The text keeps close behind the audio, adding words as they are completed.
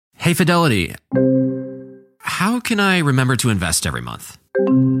Hey, Fidelity, how can I remember to invest every month?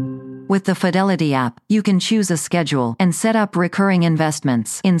 With the Fidelity app, you can choose a schedule and set up recurring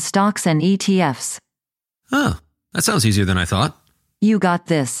investments in stocks and ETFs. Oh, that sounds easier than I thought. You got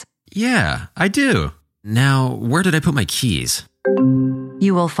this. Yeah, I do. Now, where did I put my keys?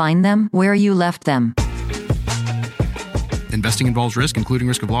 You will find them where you left them. Investing involves risk, including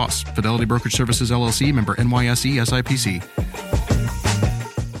risk of loss. Fidelity Brokerage Services, LLC, member NYSE, SIPC.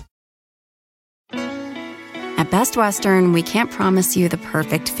 At Best Western, we can't promise you the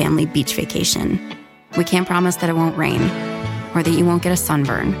perfect family beach vacation. We can't promise that it won't rain, or that you won't get a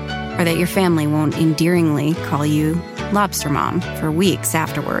sunburn, or that your family won't endearingly call you Lobster Mom for weeks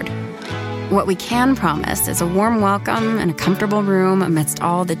afterward. What we can promise is a warm welcome and a comfortable room amidst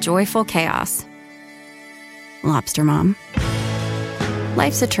all the joyful chaos. Lobster Mom.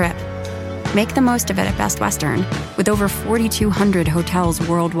 Life's a trip. Make the most of it at Best Western, with over 4,200 hotels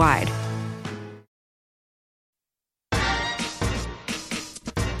worldwide.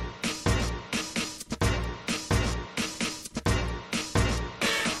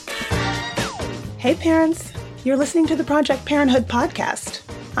 Hey parents, you're listening to the Project Parenthood podcast.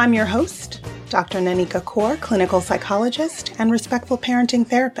 I'm your host, Dr. Nanika Kaur, clinical psychologist and respectful parenting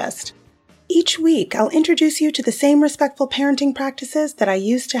therapist. Each week, I'll introduce you to the same respectful parenting practices that I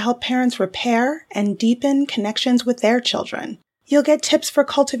use to help parents repair and deepen connections with their children. You'll get tips for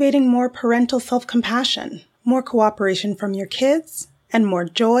cultivating more parental self-compassion, more cooperation from your kids, and more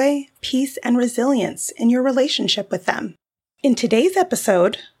joy, peace, and resilience in your relationship with them. In today's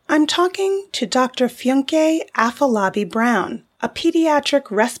episode, I'm talking to Dr. Funke Afolabi Brown, a pediatric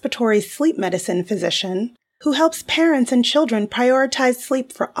respiratory sleep medicine physician who helps parents and children prioritize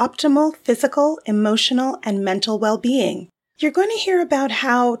sleep for optimal physical, emotional, and mental well-being. You're going to hear about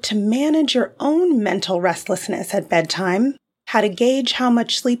how to manage your own mental restlessness at bedtime, how to gauge how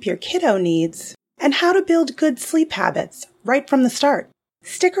much sleep your kiddo needs, and how to build good sleep habits right from the start.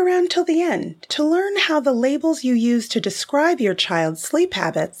 Stick around till the end to learn how the labels you use to describe your child's sleep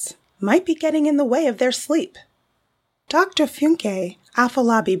habits might be getting in the way of their sleep. Dr. Funke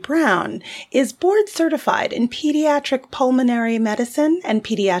Afolabi Brown is board certified in pediatric pulmonary medicine and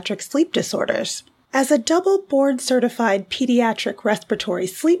pediatric sleep disorders. As a double board certified pediatric respiratory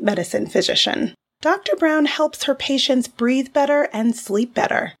sleep medicine physician, Dr. Brown helps her patients breathe better and sleep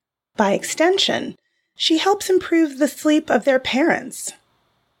better. By extension, she helps improve the sleep of their parents.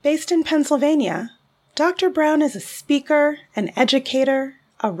 Based in Pennsylvania, Dr. Brown is a speaker, an educator,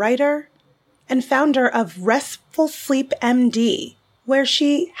 a writer, and founder of Restful Sleep MD, where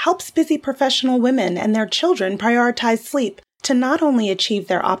she helps busy professional women and their children prioritize sleep to not only achieve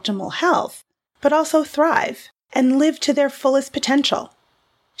their optimal health, but also thrive and live to their fullest potential.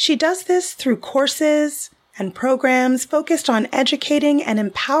 She does this through courses and programs focused on educating and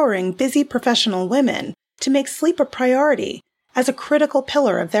empowering busy professional women to make sleep a priority as a critical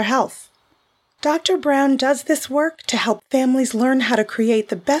pillar of their health. Dr. Brown does this work to help families learn how to create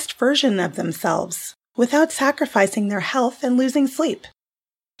the best version of themselves without sacrificing their health and losing sleep.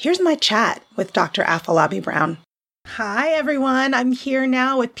 Here's my chat with Dr. Afolabi Brown. Hi, everyone. I'm here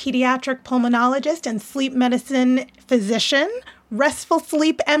now with pediatric pulmonologist and sleep medicine physician, Restful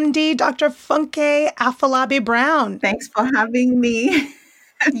Sleep MD, Dr. Funke Afolabi Brown. Thanks for having me.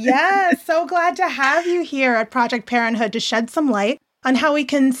 Yes, so glad to have you here at Project Parenthood to shed some light on how we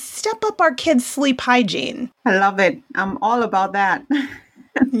can step up our kids' sleep hygiene. I love it. I'm all about that.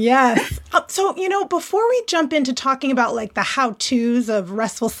 Yes. So, before we jump into talking about the how-tos of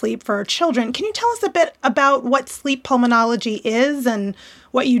restful sleep for our children, can you tell us a bit about what sleep pulmonology is and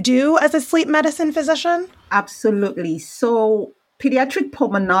what you do as a sleep medicine physician? Absolutely. So pediatric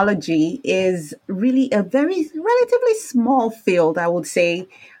pulmonology is really a very relatively small field, I would say,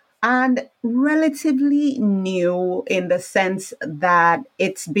 and relatively new in the sense that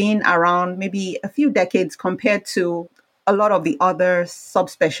it's been around maybe a few decades compared to a lot of the other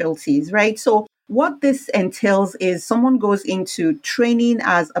subspecialties, right? So what this entails is someone goes into training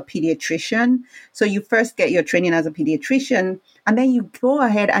as a pediatrician. So you first get your training as a pediatrician, and then you go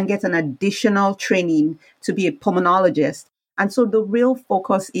ahead and get an additional training to be a pulmonologist. And so the real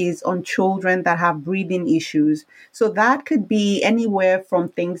focus is on children that have breathing issues. So that could be anywhere from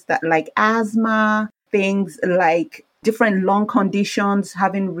things that like asthma, things like different lung conditions,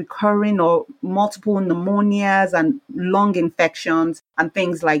 having recurring or multiple pneumonias and lung infections and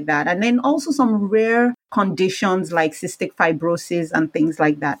things like that. And then also some rare conditions like cystic fibrosis and things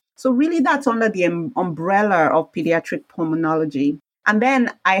like that. So really that's under the umbrella of pediatric pulmonology. And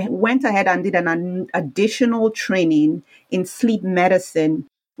then I went ahead and did an additional training in sleep medicine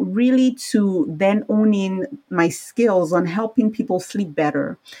really to then own in my skills on helping people sleep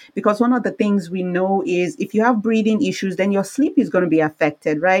better. Because one of the things we know is if you have breathing issues, then your sleep is going to be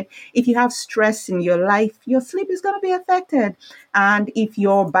affected, right? If you have stress in your life, your sleep is going to be affected. And if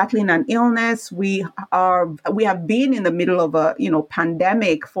you're battling an illness, we have been in the middle of a,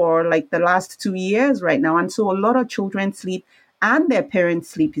 pandemic for like the last 2 years right now. And so a lot of children sleep and their parents'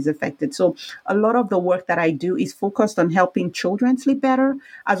 sleep is affected. So a lot of the work that I do is focused on helping children sleep better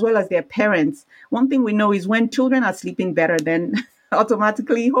as well as their parents. One thing we know is when children are sleeping better, then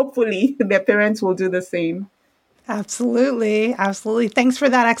automatically, hopefully, their parents will do the same. Absolutely. Absolutely. Thanks for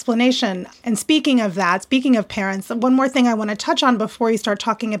that explanation. And speaking of parents, one more thing I want to touch on before you start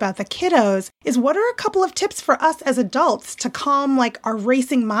talking about the kiddos is what are a couple of tips for us as adults to calm like our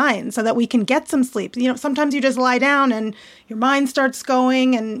racing minds so that we can get some sleep? Sometimes you just lie down and your mind starts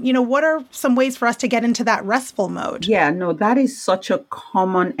going and, what are some ways for us to get into that restful mode? Yeah, no, that is such a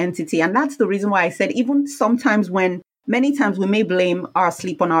common entity. And that's the reason why I said even sometimes many times we may blame our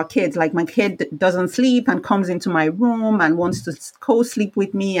sleep on our kids. Like my kid doesn't sleep and comes into my room and wants to co-sleep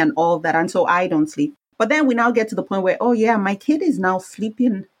with me and all that. And so I don't sleep. But then we now get to the point where, oh yeah, my kid is now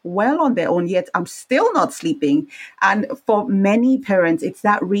sleeping well on their own, yet I'm still not sleeping. And for many parents, it's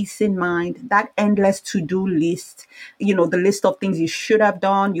that racing mind, that endless to-do list, the list of things you should have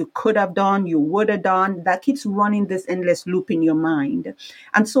done, you could have done, you would have done, that keeps running this endless loop in your mind.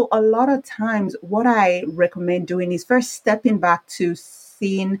 And so a lot of times what I recommend doing is first stepping back to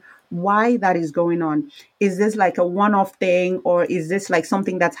seeing why that is going on. Is this like a one-off thing, or is this like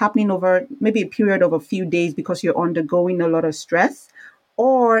something that's happening over maybe a period of a few days because you're undergoing a lot of stress?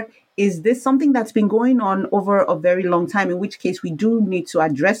 Or is this something that's been going on over a very long time, in which case we do need to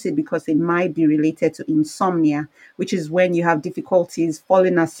address it because it might be related to insomnia, which is when you have difficulties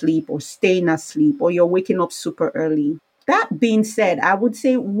falling asleep or staying asleep, or you're waking up super early. That being said, I would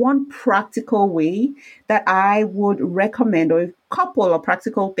say one practical way that I would recommend, or a couple of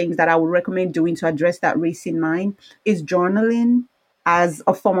practical things that I would recommend doing to address that racing mind, is journaling as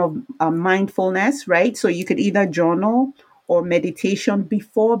a form of mindfulness, right? So you could either journal or meditation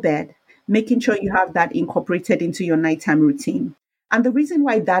before bed, making sure you have that incorporated into your nighttime routine. And the reason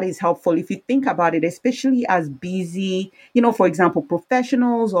why that is helpful, if you think about it, especially as busy, for example,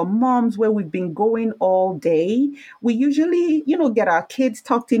 professionals or moms where we've been going all day, we usually, get our kids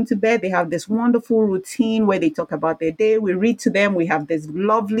tucked into bed. They have this wonderful routine where they talk about their day. We read to them. We have this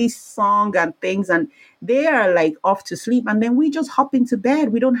lovely song and things, and they are like off to sleep. And then we just hop into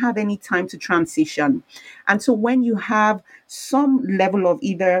bed. We don't have any time to transition. And so when you have some level of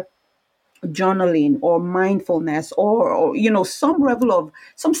either journaling or mindfulness or some level of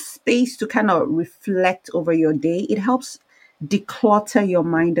some space to kind of reflect over your day, it helps declutter your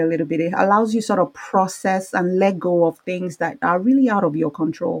mind a little bit. It allows you sort of process and let go of things that are really out of your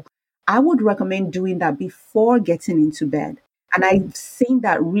control. I would recommend doing that before getting into bed. And I've seen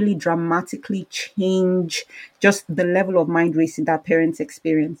that really dramatically change just the level of mind racing that parents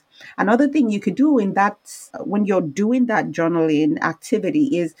experience. Another thing you could do in that, when you're doing that journaling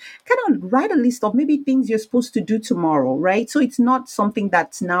activity, is kind of write a list of maybe things you're supposed to do tomorrow, right? So it's not something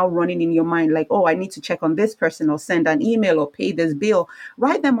that's now running in your mind like, oh, I need to check on this person or send an email or pay this bill.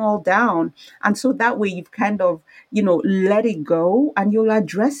 Write them all down. And so that way you've kind of, let it go and you'll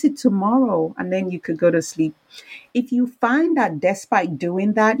address it tomorrow and then you could go to sleep. If you find that despite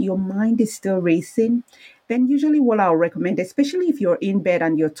doing that, your mind is still racing, then usually what I'll recommend, especially if you're in bed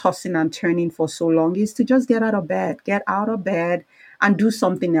and you're tossing and turning for so long, is to just get out of bed and do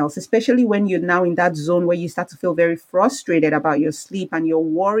something else, especially when you're now in that zone where you start to feel very frustrated about your sleep and you're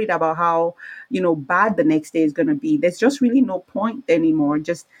worried about how, bad the next day is going to be. There's just really no point anymore.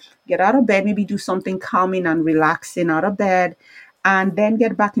 Just get out of bed, maybe do something calming and relaxing out of bed, and then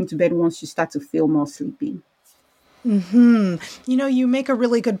get back into bed once you start to feel more sleepy. Mm-hmm. You make a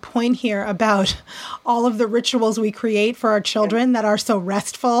really good point here about all of the rituals we create for our children that are so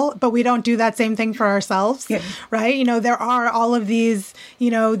restful, but we don't do that same thing for ourselves, right? There are all of these,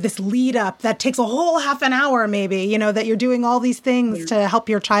 this lead up that takes a whole half an hour maybe, that you're doing all these things to help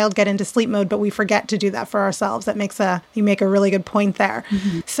your child get into sleep mode, but we forget to do that for ourselves. You make a really good point there.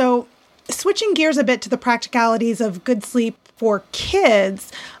 Mm-hmm. So switching gears a bit to the practicalities of good sleep for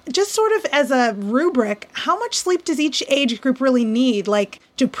kids, just sort of as a rubric, how much sleep does each age group really need? Like,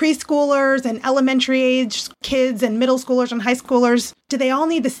 do preschoolers and elementary age kids and middle schoolers and high schoolers, do they all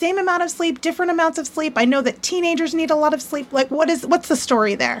need the same amount of sleep, different amounts of sleep? I know that teenagers need a lot of sleep. Like, what's the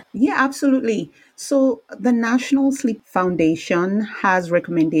story there? Yeah, absolutely. So the National Sleep Foundation has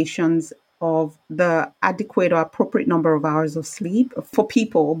recommendations of the adequate or appropriate number of hours of sleep for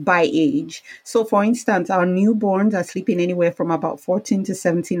people by age. So for instance, our newborns are sleeping anywhere from about 14 to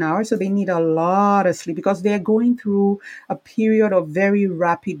 17 hours. So they need a lot of sleep because they're going through a period of very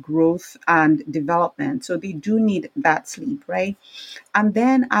rapid growth and development. So they do need that sleep, right? And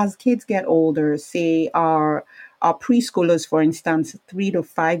then as kids get older, say our preschoolers, for instance, 3 to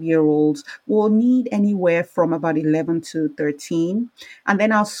 5 year olds will need anywhere from about 11 to 13. And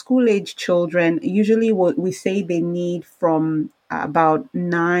then our school age children, usually we say they need from about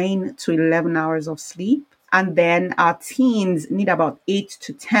 9 to 11 hours of sleep. And then our teens need about 8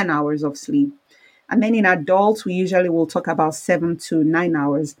 to 10 hours of sleep. And then in adults, we usually will talk about 7 to 9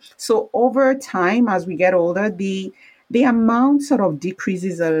 hours. So over time, as we get older, the amount sort of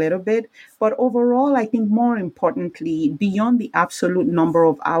decreases a little bit, but overall, I think more importantly, beyond the absolute number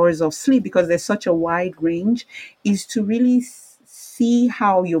of hours of sleep, because there's such a wide range, is to really see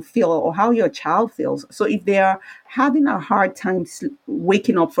how you feel or how your child feels. So if they're having a hard time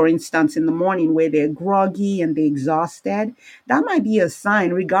waking up, for instance, in the morning where they're groggy and they're exhausted, that might be a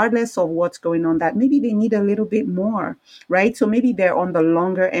sign, regardless of what's going on, that maybe they need a little bit more, right? So maybe they're on the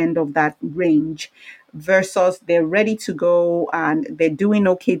longer end of that range, versus they're ready to go and they're doing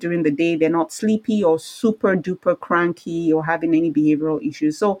okay during the day. They're not sleepy or super duper cranky or having any behavioral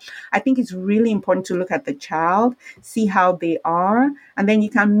issues. So I think it's really important to look at the child, see how they are, and then you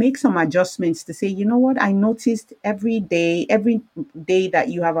can make some adjustments to say, you know what, I noticed every day that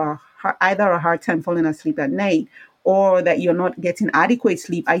you have either a hard time falling asleep at night or that you're not getting adequate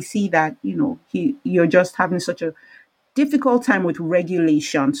sleep. I see that, you're just having such a difficult time with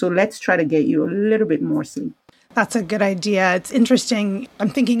regulation. So let's try to get you a little bit more sleep. That's a good idea. It's interesting. I'm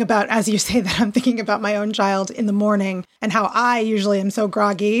thinking about, as you say that, I'm thinking about my own child in the morning and how I usually am so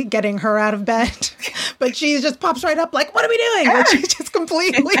groggy getting her out of bed. But she just pops right up like, what are we doing? Like she's just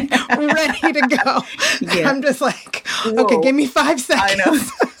completely ready to go. Yeah. I'm just like, okay, give me 5 seconds. I know.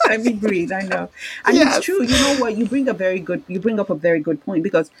 Let me breathe. I know. And yes. It's true. You know what? You bring up a very good point,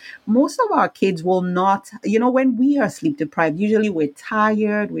 because most of our kids will not, when we are sleep deprived, usually we're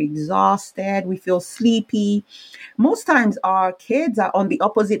tired, we're exhausted, we feel sleepy. Most times our kids are on the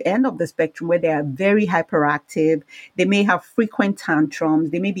opposite end of the spectrum, where they are very hyperactive. They may have frequent tantrums.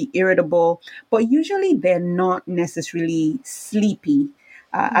 They may be irritable, but usually they're not necessarily sleepy.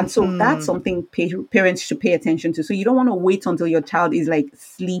 And so that's something parents should pay attention to. So you don't want to wait until your child is like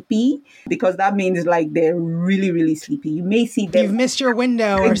sleepy, because that means like they're really, really sleepy. You may see them. You've missed your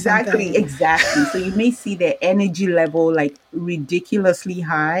window or something. Exactly. So you may see their energy level like ridiculously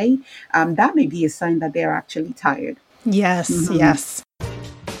high. That may be a sign that they're actually tired. Yes, yes.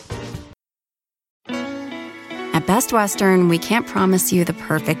 At Best Western, we can't promise you the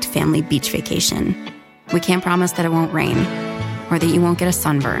perfect family beach vacation. We can't promise that it won't rain, or that you won't get a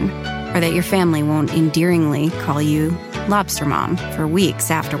sunburn, or that your family won't endearingly call you Lobster Mom for weeks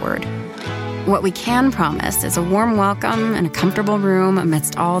afterward. What we can promise is a warm welcome and a comfortable room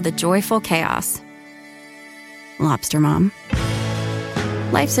amidst all the joyful chaos. Lobster Mom.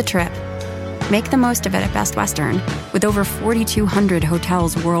 Life's a trip. Make the most of it at Best Western, with over 4,200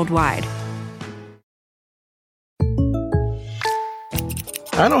 hotels worldwide.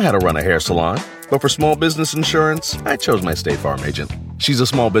 I know how to run a hair salon, but for small business insurance, I chose my State Farm agent. She's a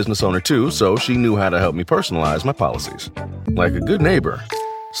small business owner too, so she knew how to help me personalize my policies. Like a good neighbor,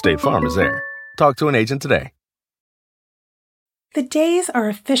 State Farm is there. Talk to an agent today. The days are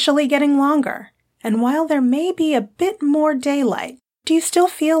officially getting longer, and while there may be a bit more daylight, do you still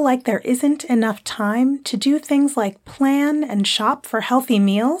feel like there isn't enough time to do things like plan and shop for healthy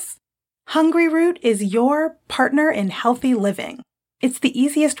meals? Hungryroot is your partner in healthy living. It's the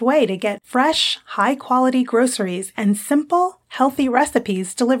easiest way to get fresh, high-quality groceries and simple, healthy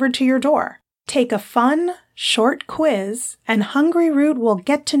recipes delivered to your door. Take a fun, short quiz, and Hungryroot will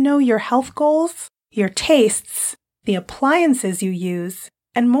get to know your health goals, your tastes, the appliances you use,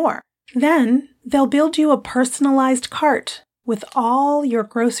 and more. Then, they'll build you a personalized cart with all your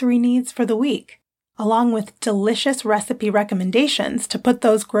grocery needs for the week, along with delicious recipe recommendations to put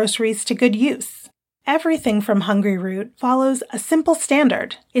those groceries to good use. Everything from Hungryroot follows a simple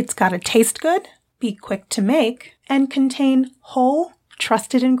standard. It's got to taste good, be quick to make, and contain whole,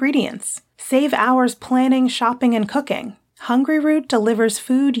 trusted ingredients. Save hours planning, shopping, and cooking. Hungryroot delivers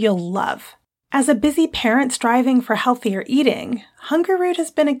food you'll love. As a busy parent striving for healthier eating, Hungryroot has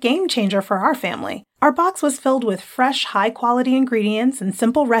been a game changer for our family. Our box was filled with fresh, high-quality ingredients and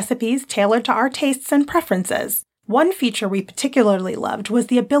simple recipes tailored to our tastes and preferences. One feature we particularly loved was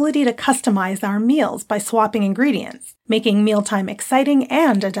the ability to customize our meals by swapping ingredients, making mealtime exciting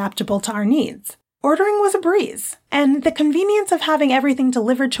and adaptable to our needs. Ordering was a breeze, and the convenience of having everything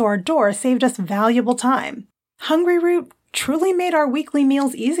delivered to our door saved us valuable time. Hungryroot truly made our weekly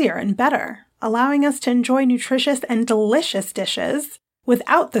meals easier and better, allowing us to enjoy nutritious and delicious dishes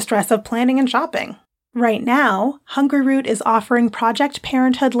without the stress of planning and shopping. Right now, Hungryroot is offering Project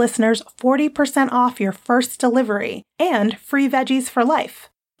Parenthood listeners 40% off your first delivery and free veggies for life.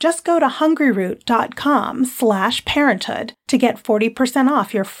 Just go to hungryroot.com/parenthood to get 40%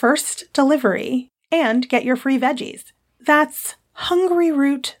 off your first delivery and get your free veggies. That's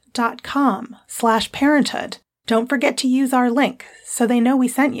hungryroot.com/parenthood. Don't forget to use our link so they know we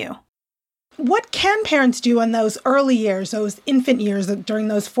sent you. What can parents do in those early years, those infant years, during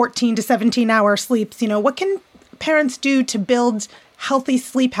those 14 to 17-hour sleeps? What can parents do to build healthy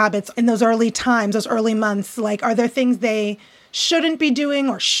sleep habits in those early times, those early months? Like, are there things they shouldn't be doing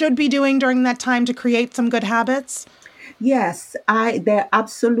or should be doing during that time to create some good habits? Yes, they're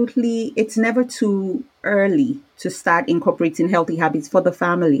absolutely, it's never too early to start incorporating healthy habits for the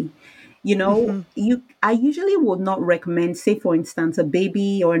family. I usually would not recommend, say, for instance, a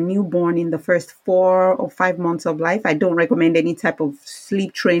baby or a newborn in the first 4 or 5 months of life. I don't recommend any type of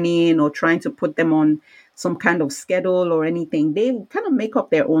sleep training or trying to put them on some kind of schedule or anything. They kind of make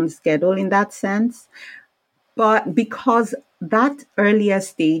up their own schedule in that sense. But because that earlier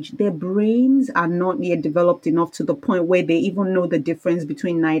stage, their brains are not yet developed enough to the point where they even know the difference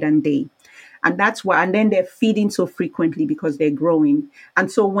between night and day. And that's why, and then they're feeding so frequently because they're growing.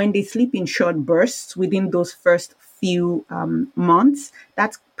 And so when they sleep in short bursts within those first few months,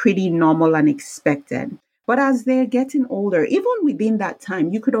 that's pretty normal and expected. But as they're getting older, even within that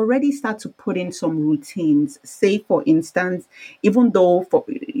time, you could already start to put in some routines. Say, for instance, even though for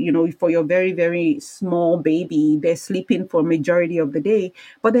your very, very small baby, they're sleeping for a majority of the day,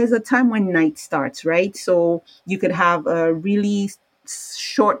 but there's a time when night starts, right? So you could have a really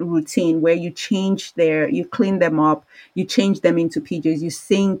short routine where you clean them up, you change them into PJs, you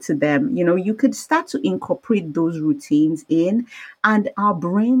sing to them. You could start to incorporate those routines in, and our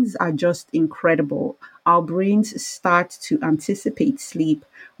brains are just incredible. Our brains start to anticipate sleep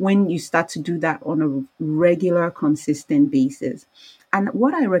when you start to do that on a regular, consistent basis. And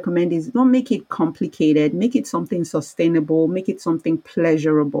what I recommend is don't make it complicated, make it something sustainable, make it something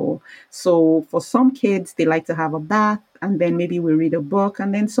pleasurable. So for some kids, they like to have a bath, and then maybe we read a book,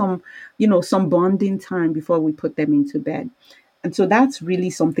 and then some bonding time before we put them into bed. And so that's really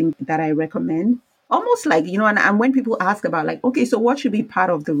something that I recommend. Almost like, and when people ask about like, okay, so what should be part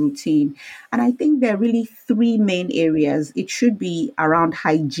of the routine? And I think there are really 3 main areas. It should be around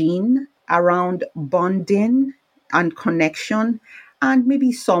hygiene, around bonding and connection, and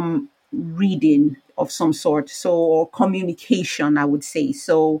maybe some reading of some sort. So, or communication, I would say.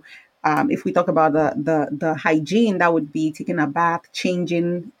 So if we talk about the hygiene, that would be taking a bath,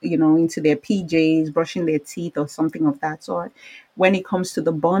 changing, into their PJs, brushing their teeth or something of that sort. When it comes to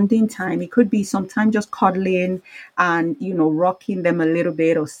the bonding time, it could be sometime just cuddling and, rocking them a little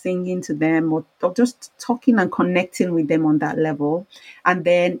bit or singing to them or just talking and connecting with them on that level. And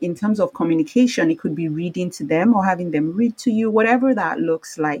then in terms of communication, it could be reading to them or having them read to you, whatever that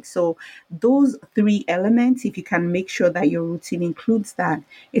looks like. So those 3 elements, if you can make sure that your routine includes that,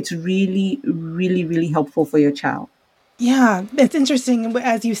 it's really, really, really helpful for your child. Yeah, it's interesting.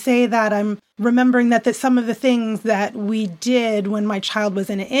 As you say that, I'm remembering that some of the things that we did when my child was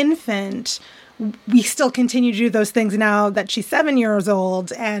an infant, we still continue to do those things now that she's 7 years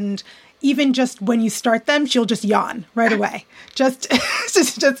old. And even just when you start them, she'll just yawn right away. just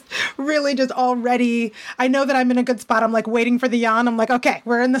really just already, I know that I'm in a good spot. I'm like waiting for the yawn. I'm like, okay,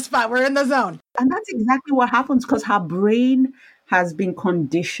 we're in the spot. We're in the zone. And that's exactly what happens because her brain has been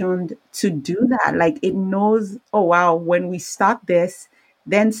conditioned to do that. Like it knows, oh, wow, when we start this,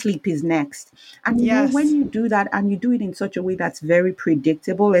 then sleep is next. And yes, when you do that and you do it in such a way that's very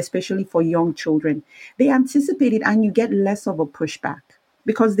predictable, especially for young children, they anticipate it and you get less of a pushback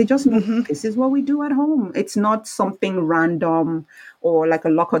because they just know this is what we do at home. It's not something random or like a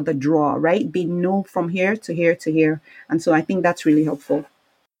luck of the draw, right? They know from here to here to here. And so I think that's really helpful.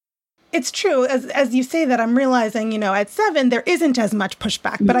 It's true. As you say that, I'm realizing, at 7, there isn't as much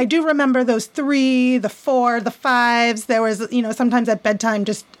pushback. But I do remember those 3, the 4, the 5s. There was, sometimes at bedtime,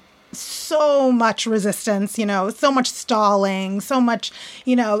 just so much resistance, so much stalling, so much,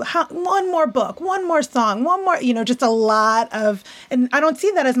 one more book, one more song, one more, just a lot of, and I don't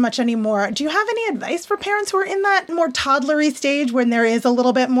see that as much anymore. Do you have any advice for parents who are in that more toddlery stage when there is a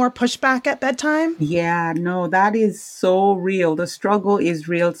little bit more pushback at bedtime? Yeah, no, that is so real. The struggle is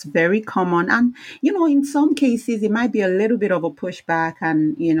real. It's very common. And, in some cases, it might be a little bit of a pushback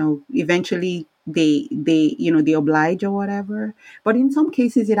and, eventually they oblige or whatever. But in some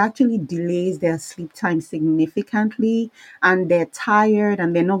cases, it actually delays their sleep time significantly, and they're tired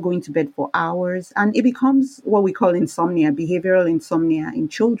and they're not going to bed for hours. And it becomes what we call insomnia, behavioral insomnia in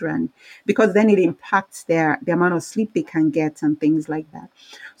children, because then it impacts the amount of sleep they can get and things like that.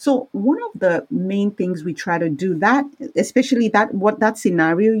 So one of the main things we try to do, that especially that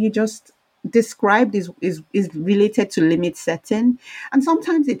scenario you just described, is related to limit setting. And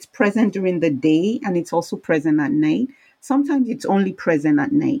sometimes it's present during the day and it's also present at night. Sometimes it's only present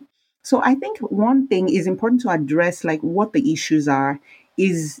at night. So I think one thing is important to address, like what the issues are.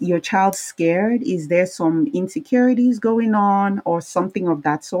 Is your child scared? Is there some insecurities going on or something of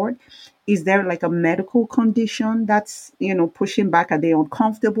that sort? Is there like a medical condition that's, pushing back? Are they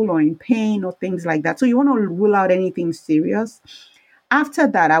uncomfortable or in pain or things like that? So you want to rule out anything serious. After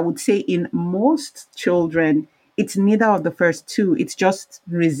that, I would say in most children, it's neither of the first two. It's just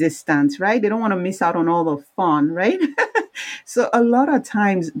resistance, right? They don't want to miss out on all the fun, right? So a lot of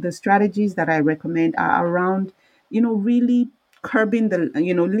times the strategies that I recommend are around, really curbing the,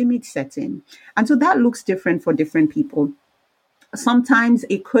 limit setting. And so that looks different for different people. Sometimes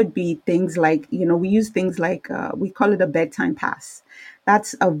it could be things like, we use things like, we call it a bedtime pass.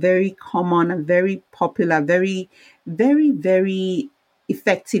 That's a very common, a very popular, very, very, very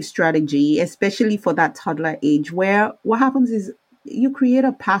effective strategy, especially for that toddler age, where what happens is you create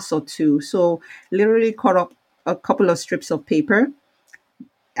a pass or two. So literally cut up a couple of strips of paper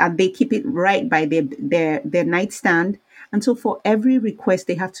and they keep it right by their nightstand. And so for every request,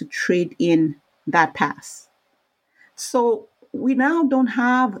 they have to trade in that pass. So we now don't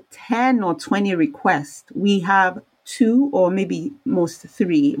have 10 or 20 requests. We have 2 or maybe most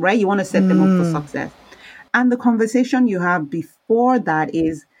 3, right? You want to set them up for success. And the conversation you have before that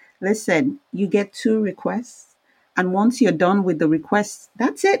is, listen, you get 2 requests. And once you're done with the requests,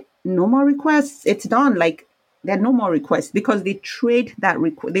 that's it. No more requests. It's done. Like, there are no more requests because they trade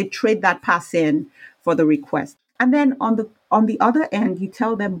that pass in for the request. And then on the other end, you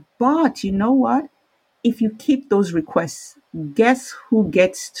tell them, but you know what? If you keep those requests, guess who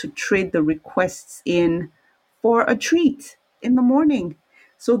gets to trade the requests in for a treat in the morning?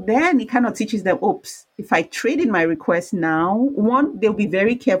 So then it kind of teaches them, oops, if I trade in my request now, one, they'll be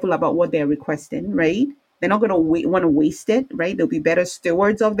very careful about what they're requesting, right? They're not going to want to waste it, right? They'll be better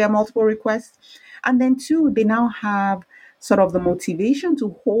stewards of their multiple requests. And then 2, they now have sort of the motivation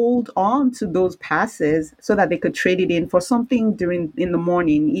to hold on to those passes so that they could trade it in for something in the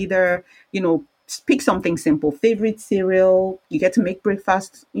morning. Either, pick something simple, favorite cereal, you get to make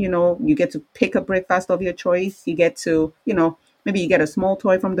breakfast, you get to pick a breakfast of your choice. You get to, maybe you get a small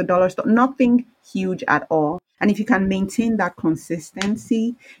toy from the dollar store, nothing huge at all. And if you can maintain that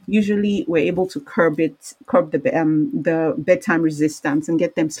consistency, usually we're able to curb the bedtime resistance and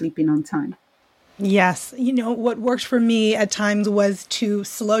get them sleeping on time. Yes. What worked for me at times was to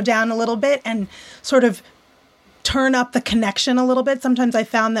slow down a little bit and sort of turn up the connection a little bit. Sometimes I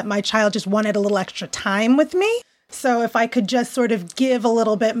found that my child just wanted a little extra time with me. So if I could just sort of give a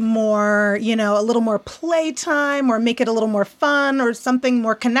little bit more, a little more playtime or make it a little more fun or something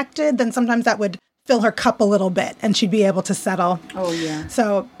more connected, then sometimes that would fill her cup a little bit and she'd be able to settle. Oh, yeah.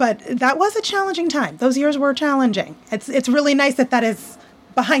 So, but that was a challenging time. Those years were challenging. It's really nice that is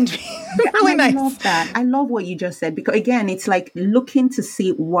behind me. Really nice. I love that. I love what you just said, because again, it's like looking to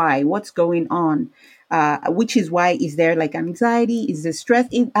see what's going on. Which is why, is there like anxiety? Is there stress?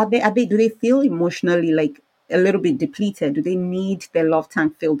 Do they feel emotionally like a little bit depleted? Do they need their love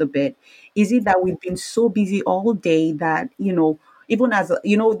tank filled a bit? Is it that we've been so busy all day that, even as,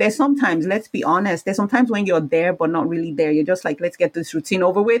 there's sometimes, let's be honest, there's sometimes when you're there, but not really there. You're just like, let's get this routine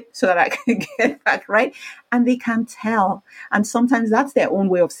over with so that I can get back, right? And they can tell. And sometimes that's their own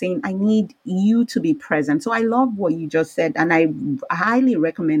way of saying, I need you to be present. So I love what you just said. And I highly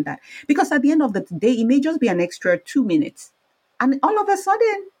recommend that, because at the end of the day, it may just be an extra 2 minutes. And all of a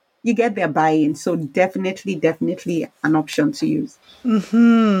sudden, you get their buy-in. So definitely an option to use.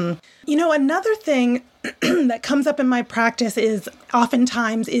 Mm-hmm. Another thing that comes up in my practice is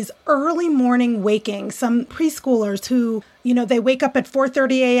oftentimes is early morning waking. Some preschoolers who, they wake up at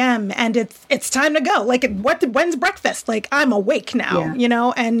 4:30 a.m. and it's time to go. Like, when's breakfast? Like, I'm awake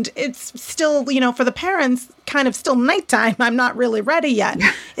now, and it's still, for the parents, kind of still nighttime. I'm not really ready yet.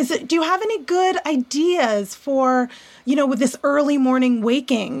 Do you have any good ideas for, with this early morning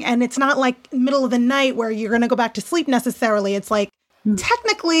waking? And it's not like middle of the night where you're going to go back to sleep necessarily. It's like,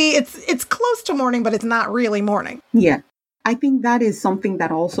 technically it's close to morning, but it's not really morning. Yeah. I think that is something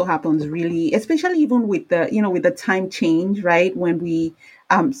that also happens really, especially even with with the time change, right? When we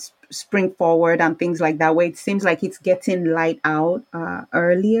spring forward and things like that, where it seems like it's getting light out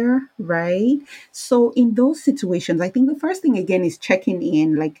earlier, right? So in those situations, I think the first thing again is checking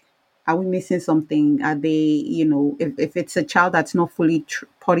in, like, are we missing something? Are they, if it's a child that's not fully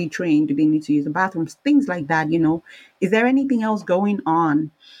potty trained, do they need to use the bathrooms? Things like that, Is there anything else going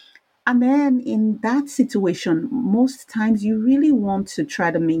on? And then in that situation, most times you really want to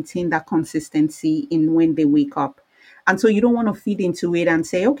try to maintain that consistency in when they wake up. And so you don't want to feed into it and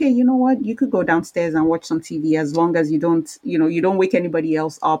say, okay, you know what, you could go downstairs and watch some TV as long as you don't wake anybody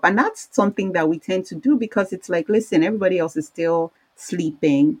else up. And that's something that we tend to do because it's like, listen, everybody else is still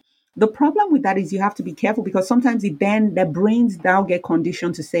sleeping. The problem with that is you have to be careful because sometimes their brains now get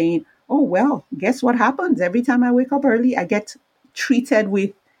conditioned to saying, oh, well, guess what happens? Every time I wake up early, I get treated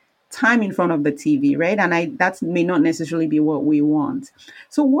with time in front of the TV, right? And that may not necessarily be what we want.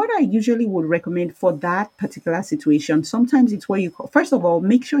 So what I usually would recommend for that particular situation, sometimes it's where first of all,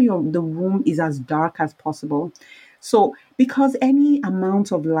 make sure the room is as dark as possible. So because any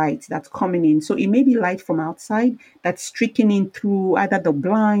amount of light that's coming in, so it may be light from outside that's streaking in through either the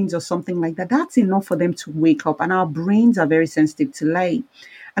blinds or something like that, that's enough for them to wake up. And our brains are very sensitive to light.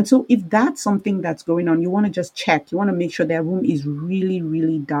 And so if that's something that's going on, you want to just check. You want to make sure their room is really,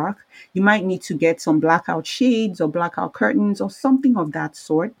 really dark. You might need to get some blackout shades or blackout curtains or something of that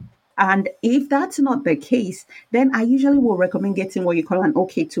sort. And if that's not the case, then I usually will recommend getting what you call an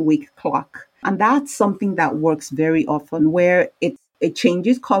okay to wake clock. And that's something that works very often where it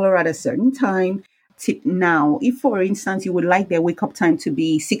changes color at a certain time. Now, if for instance, you would like their wake up time to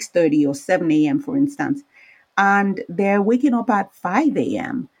be 6:30 or 7 a.m., for instance, and they're waking up at 5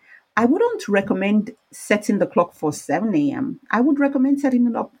 a.m., I wouldn't recommend setting the clock for 7 a.m. I would recommend setting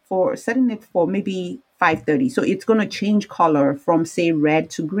it for maybe 5:30. So it's going to change color from, say, red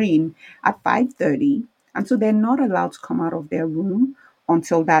to green at 5:30. And so they're not allowed to come out of their room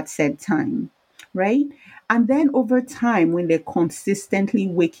until that said time, right? And then over time, when they're consistently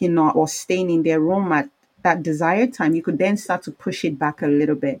waking up or staying in their room at that desired time, you could then start to push it back a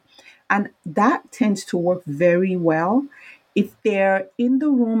little bit. And that tends to work very well. If they're in the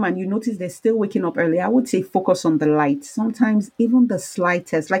room and you notice they're still waking up early, I would say focus on the light. Sometimes even the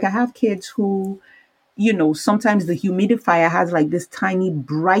slightest, like I have kids who, sometimes the humidifier has like this tiny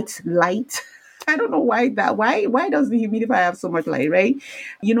bright light. I don't know why does the humidifier have so much light, right?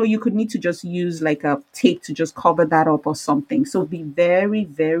 You could need to just use like a tape to just cover that up or something. So be very,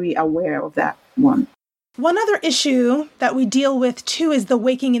 very aware of that one. One other issue that we deal with too is the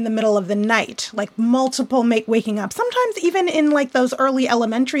waking in the middle of the night, like multiple waking up. Sometimes even in like those early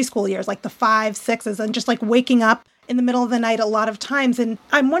elementary school years, like the 5, 6s, and just like waking up in the middle of the night a lot of times. And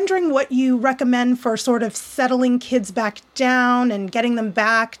I'm wondering what you recommend for sort of settling kids back down and getting them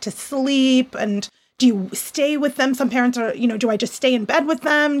back to sleep. And do you stay with them? Some parents are, do I just stay in bed with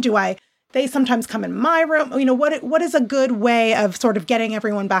them? They sometimes come in my room. What is a good way of sort of getting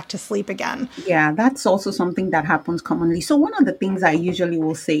everyone back to sleep again? Yeah, that's also something that happens commonly. So one of the things I usually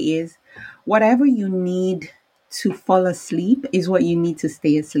will say is whatever you need to fall asleep is what you need to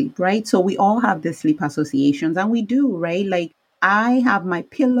stay asleep, right? So we all have the sleep associations and we do, right? Like I have my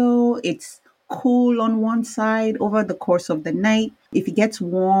pillow, it's cool on one side over the course of the night. If it gets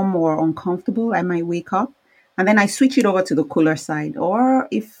warm or uncomfortable, I might wake up and then I switch it over to the cooler side. Or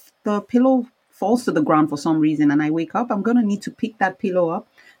if the pillow falls to the ground for some reason and I wake up, I'm going to need to pick that pillow up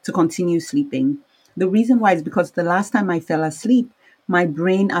to continue sleeping. The reason why is because the last time I fell asleep, my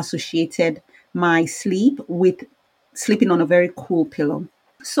brain associated my sleep with sleeping on a very cool pillow.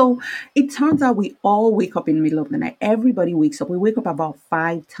 So it turns out we all wake up in the middle of the night. Everybody wakes up. We wake up about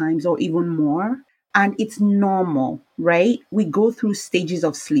 5 times or even more. And it's normal, right? We go through stages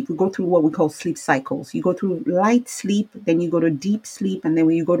of sleep. We go through what we call sleep cycles. You go through light sleep, then you go to deep sleep, and then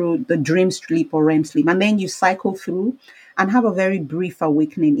when you go to the dream sleep or REM sleep, and then you cycle through and have a very brief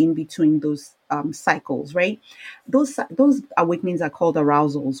awakening in between those cycles, right? Those awakenings are called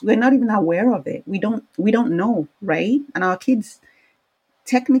arousals. We're not even aware of it. We don't know, right? And our kids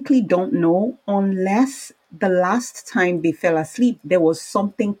technically don't know unless the last time they fell asleep, there was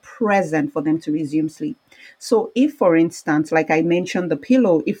something present for them to resume sleep. So if, for instance, like I mentioned the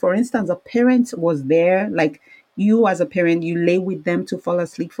pillow, if, for instance, a parent was there, like you as a parent, you lay with them to fall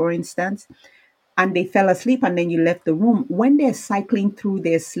asleep, for instance, and they fell asleep and then you left the room, when they're cycling through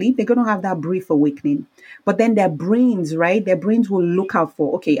their sleep, they're going to have that brief awakening. But then their brains, right? Their brains will look out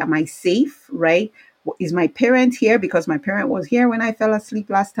for, okay, am I safe, right? Is my parent here because my parent was here when I fell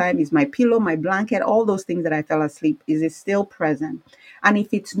asleep last time? Is my pillow, my blanket, all those things that I fell asleep, is it still present? And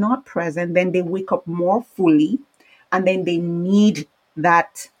if it's not present, then they wake up more fully and then they need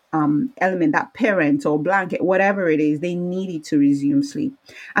that element, that parent or blanket, whatever it is, they need it to resume sleep.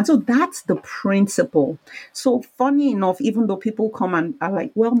 And so that's the principle. So funny enough, even though people come and are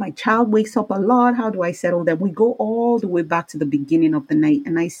like, well, my child wakes up a lot, how do I settle them? We go all the way back to the beginning of the night.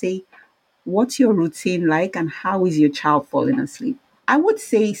 And I say, what's your routine like and how is your child falling asleep? I would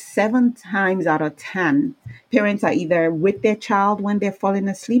say 7 times out of 10, parents are either with their child when they're falling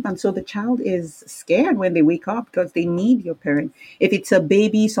asleep. And so the child is scared when they wake up because they need your parent. If it's a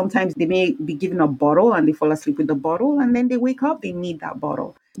baby, sometimes they may be given a bottle and they fall asleep with the bottle. And then they wake up, they need that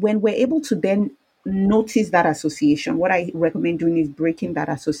bottle. When we're able to then notice that association, what I recommend doing is breaking that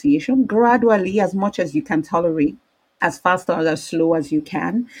association gradually, as much as you can tolerate, as fast or as slow as you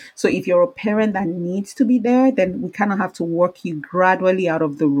can. So if you're a parent that needs to be there, then we kind of have to work you gradually out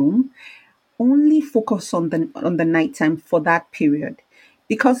of the room. Only focus on the nighttime for that period.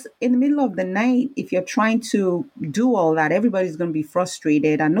 Because in the middle of the night, if you're trying to do all that, everybody's going to be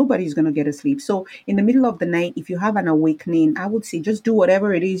frustrated and nobody's going to get asleep. So in the middle of the night, if you have an awakening, I would say just do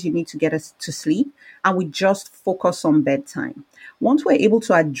whatever it is you need to get us to sleep. And we just focus on bedtime. Once we're able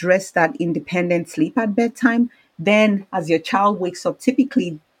to address that independent sleep at bedtime, then as your child wakes up,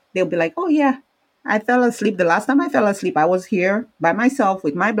 typically they'll be like, oh yeah, I fell asleep. The last time I fell asleep, I was here by myself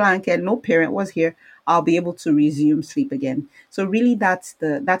with my blanket. No parent was here. I'll be able to resume sleep again. So really that's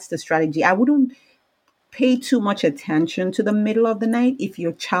the strategy. I wouldn't pay too much attention to the middle of the night if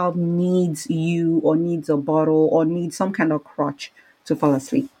your child needs you or needs a bottle or needs some kind of crutch to fall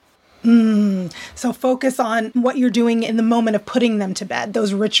asleep. So focus on what you're doing in the moment of putting them to bed,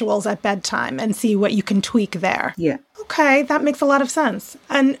 those rituals at bedtime, and see what you can tweak there. Yeah. Okay, that makes a lot of sense.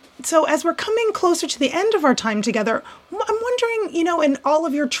 And so as we're coming closer to the end of our time together, I'm wondering, in all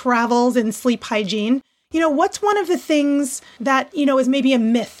of your travels in sleep hygiene, what's one of the things that, is maybe a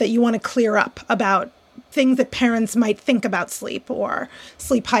myth that you want to clear up about things that parents might think about sleep or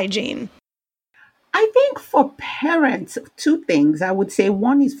sleep hygiene? I think for parents, 2 things. I would say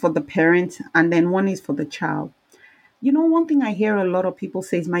one is for the parent and then one is for the child. One thing I hear a lot of people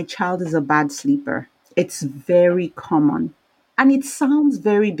say is my child is a bad sleeper. It's very common and it sounds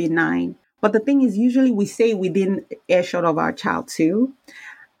very benign. But the thing is, usually we say within earshot of our child too.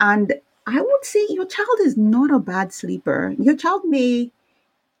 And I would say your child is not a bad sleeper. Your child may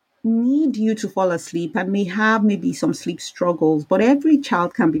need you to fall asleep and may have maybe some sleep struggles, but every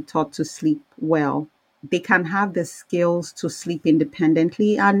child can be taught to sleep well. They can have the skills to sleep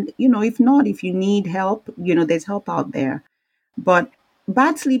independently. And, if you need help, there's help out there. But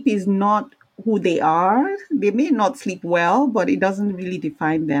bad sleep is not who they are. They may not sleep well, but it doesn't really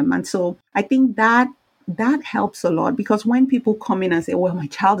define them. And so I think that helps a lot, because when people come in and say, well, my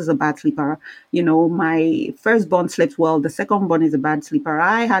child is a bad sleeper, my firstborn slept well, the secondborn is a bad sleeper,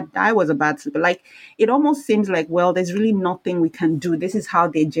 I was a bad sleeper. Like, it almost seems like, well, there's really nothing we can do. This is how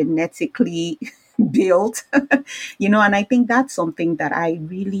they're genetically built, and I think that's something that I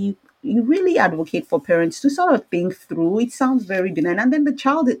really advocate for parents to sort of think through. It sounds very benign. And then the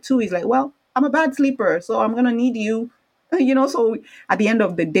child too is like, well, I'm a bad sleeper, so I'm going to need you. So at the end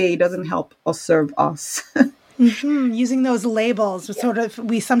of the day, it doesn't help or serve us. Using those labels,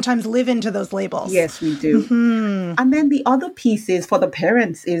 we sometimes live into those labels. Yes, we do. And then the other piece is for the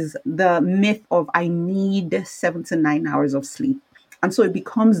parents is the myth of I need 7 to 9 hours of sleep. And so it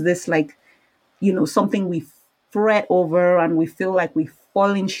becomes this something we fret over and we feel like we've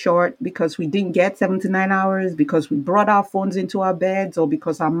fallen short because we didn't get 7 to 9 hours, because we brought our phones into our beds, or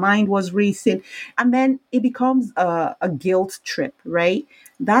because our mind was racing. And then it becomes a guilt trip, right?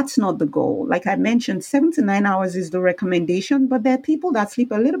 That's not the goal. Like I mentioned, 7 to 9 hours is the recommendation, but there are people that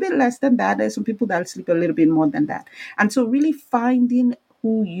sleep a little bit less than that. There's some people that sleep a little bit more than that. And so really finding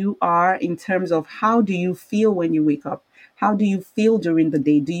who you are in terms of how do you feel when you wake up? How do you feel during the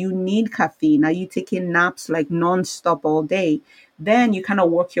day? Do you need caffeine? Are you taking naps like nonstop all day? Then you kind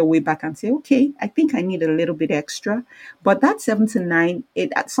of work your way back and say, okay, I think I need a little bit extra. But that 7 to 9,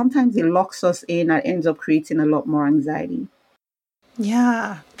 sometimes it locks us in and ends up creating a lot more anxiety.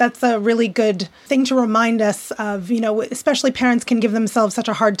 Yeah, that's a really good thing to remind us of, especially parents can give themselves such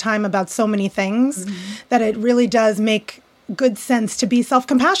a hard time about so many things that it really does make good sense to be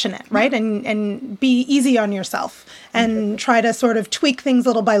self-compassionate, right? And be easy on yourself and try to sort of tweak things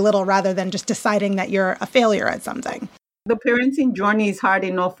little by little rather than just deciding that you're a failure at something. The parenting journey is hard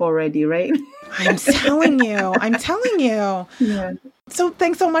enough already, right? I'm telling you. Yeah. So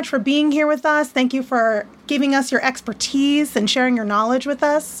thanks so much for being here with us. Thank you for giving us your expertise and sharing your knowledge with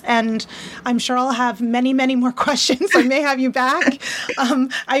us. And I'm sure I'll have many, many more questions. I may have you back.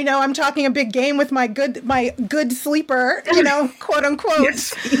 I know I'm talking a big game with my good sleeper, quote unquote.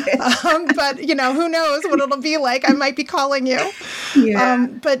 Yes. But, who knows what it'll be like. I might be calling you. Yeah.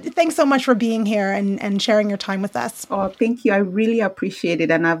 But thanks so much for being here and sharing your time with us. Oh, thank you. I really appreciate it.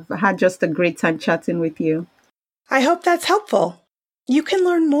 And I've had just a great time chatting with you. I hope that's helpful. You can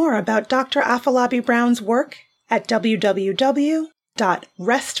learn more about Dr. Afolabi Brown's work at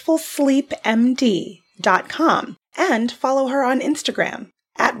www.restfulsleepmd.com and follow her on Instagram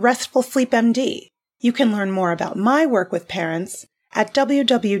at restfulsleepmd. You can learn more about my work with parents at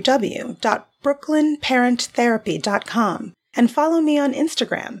www.brooklynparenttherapy.com and follow me on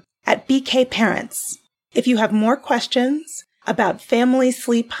Instagram at bkparents. If you have more questions about family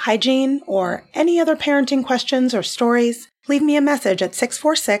sleep hygiene or any other parenting questions or stories, leave me a message at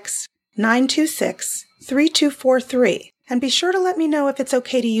 646-926-3243 and be sure to let me know if it's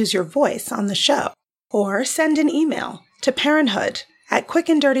okay to use your voice on the show. Or send an email to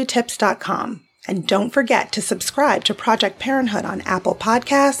parenthood@quickanddirtytips.com. And don't forget to subscribe to Project Parenthood on Apple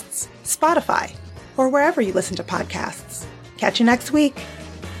Podcasts, Spotify, or wherever you listen to podcasts. Catch you next week.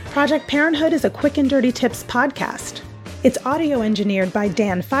 Project Parenthood is a Quick and Dirty Tips podcast. It's audio engineered by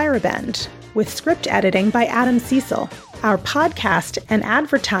Dan Firebend, with script editing by Adam Cecil. Our podcast and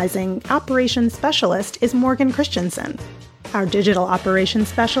advertising operations specialist is Morgan Christensen. Our digital operations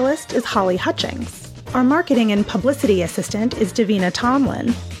specialist is Holly Hutchings. Our marketing and publicity assistant is Davina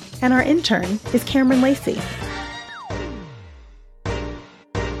Tomlin. And our intern is Cameron Lacey.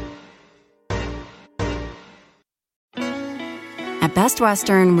 At Best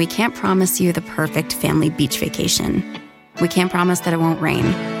Western, we can't promise you the perfect family beach vacation. We can't promise that it won't rain,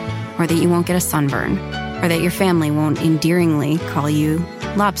 or that you won't get a sunburn, or that your family won't endearingly call you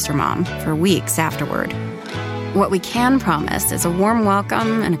Lobster Mom for weeks afterward. What we can promise is a warm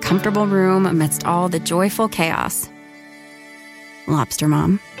welcome and a comfortable room amidst all the joyful chaos. Lobster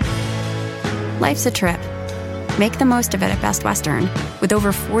Mom. Life's a trip. Make the most of it at Best Western, with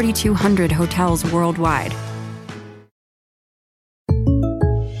over 4,200 hotels worldwide.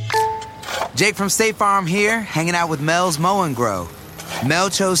 Jake from State Farm here, hanging out with Mel's Mow and Grow. Mel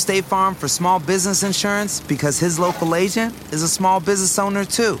chose State Farm for small business insurance because his local agent is a small business owner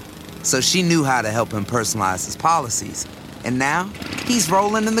too. So she knew how to help him personalize his policies. And now, he's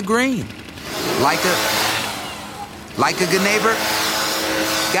rolling in the green. Like a good neighbor?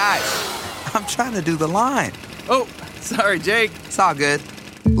 Guys, I'm trying to do the line. Oh, sorry, Jake. It's all good.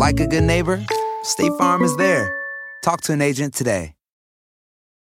 Like a good neighbor, State Farm is there. Talk to an agent today.